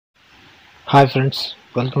Hi friends,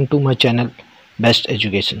 welcome to my channel Best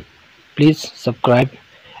Education. Please subscribe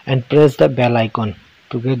and press the bell icon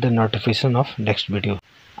to get the notification of next video.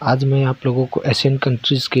 आज मैं आप लोगों को Asian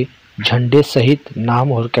countries के झंडे सहित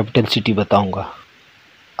नाम और कैपिटल सिटी बताऊंगा।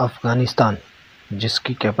 अफगानिस्तान,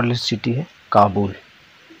 जिसकी कैपिटल सिटी है काबुल।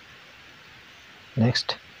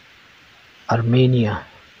 नेक्स्ट, आर्मेनिया,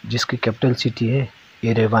 जिसकी कैपिटल सिटी है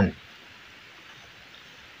येरेवन।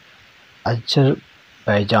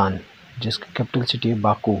 अजरबैजान, जिसकी कैपिटल सिटी है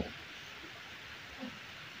बाकू।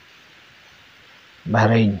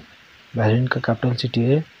 बहरीन, बहरीन का कैपिटल सिटी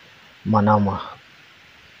है मनामा।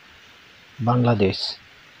 बांग्लादेश,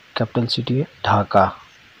 कैपिटल सिटी है ढाका।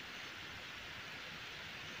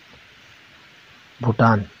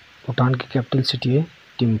 भूटान, भूटान की कैपिटल सिटी है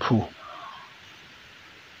थिम्फू।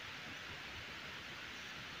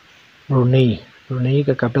 ब्रुनेई, ब्रुनेई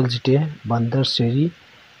का कैपिटल सिटी है बंदर शेरी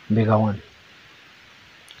बेगावन।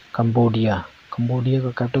 कंबोडिया, कंबोडिया का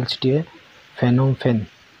कैपिटल सिटी है फेनोम फेन।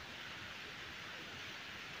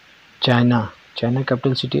 China, China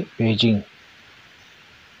capital city Beijing.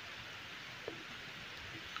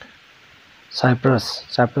 Cyprus,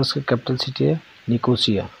 Cyprus की कैपिटल सिटी है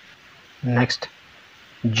निकोसिया। नेक्स्ट,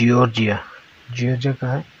 जॉर्जिया, जॉर्जिया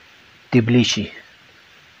का है Tbilisi.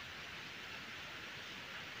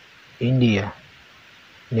 India,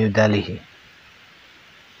 new Delhi.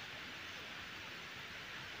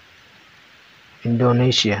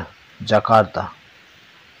 Indonesia, Jakarta.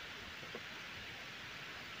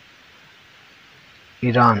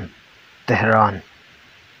 Iran, Tehran.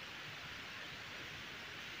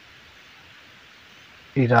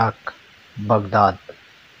 Iraq, Baghdad.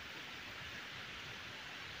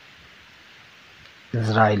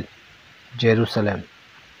 Israel, Jerusalem.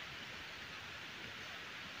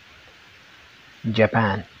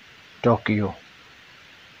 Japan, Tokyo.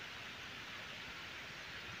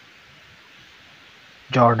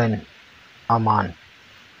 Jordan, अमान।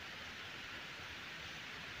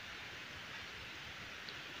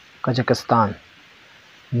 Kazakhstan,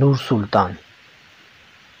 नूर सुल्तान।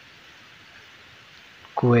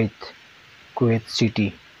 Kuwait, Kuwait city.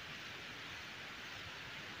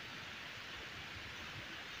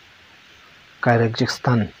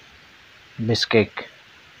 Kyrgyzstan, Bishkek.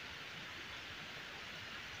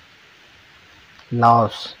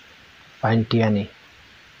 Laos, वाइंटियानी।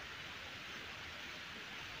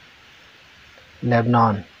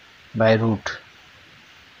 Lebanon, बैरूट।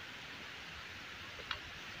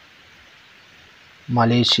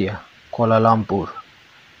 Malaysia, Kuala Lumpur.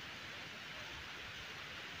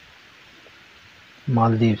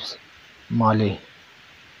 Maldives, माले।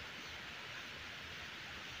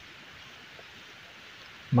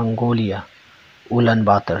 Mongolia, उलन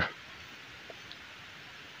बातर।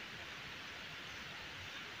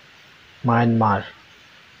 Myanmar,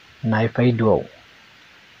 नाइफाइडुओ।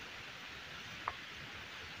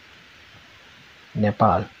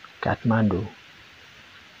 Nepal, Kathmandu.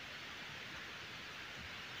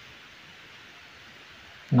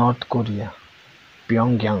 North Korea,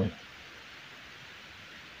 Pyongyang.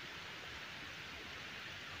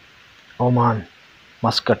 Oman,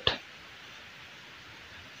 Muscat.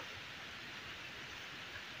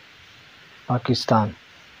 Pakistan,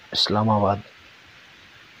 Islamabad.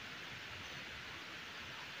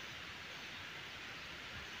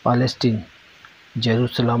 Palestine,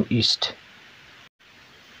 Jerusalem east.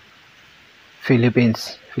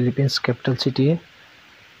 Philippines, Philippines capital city है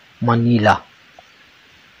Manila.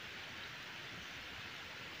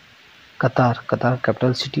 कतार, कतार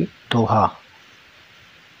capital city दोहा।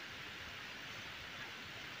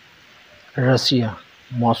 रसिया,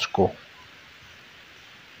 Moscow.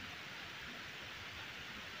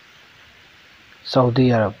 Saudi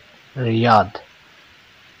अरब, Riyadh.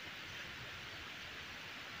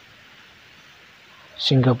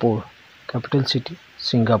 Singapore, capital city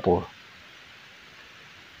Singapore.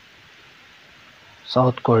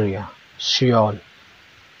 South Korea, Seoul.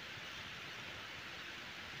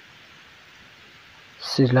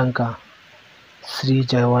 Sri Lanka, Shri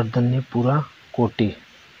Jayawardenepura कोटी।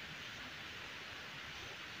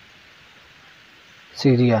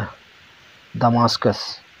 Syria,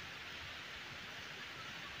 Damascus.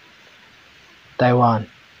 Taiwan,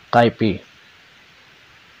 Taipei.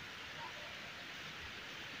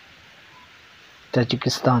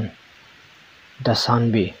 Tajikistan,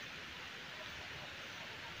 डसानबे।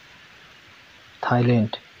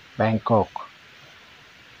 Thailand, Bangkok.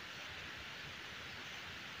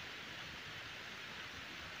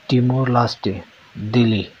 Timor Leste,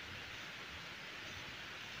 Delhi.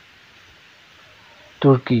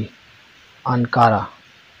 Turki, Ankara.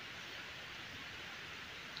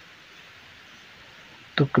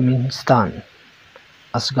 Turkmenistan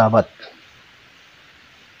अशगाबत,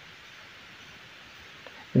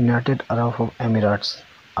 United Arab Emirates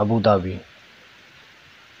Abu Dhabi,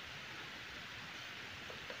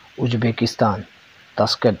 Uzbekistan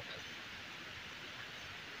Tashkent,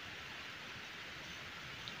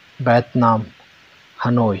 Vietnam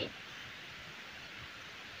Hanoi,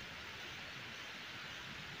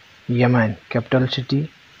 Yemen capital city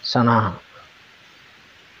सनाआ।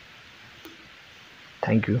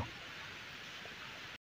 Thank you.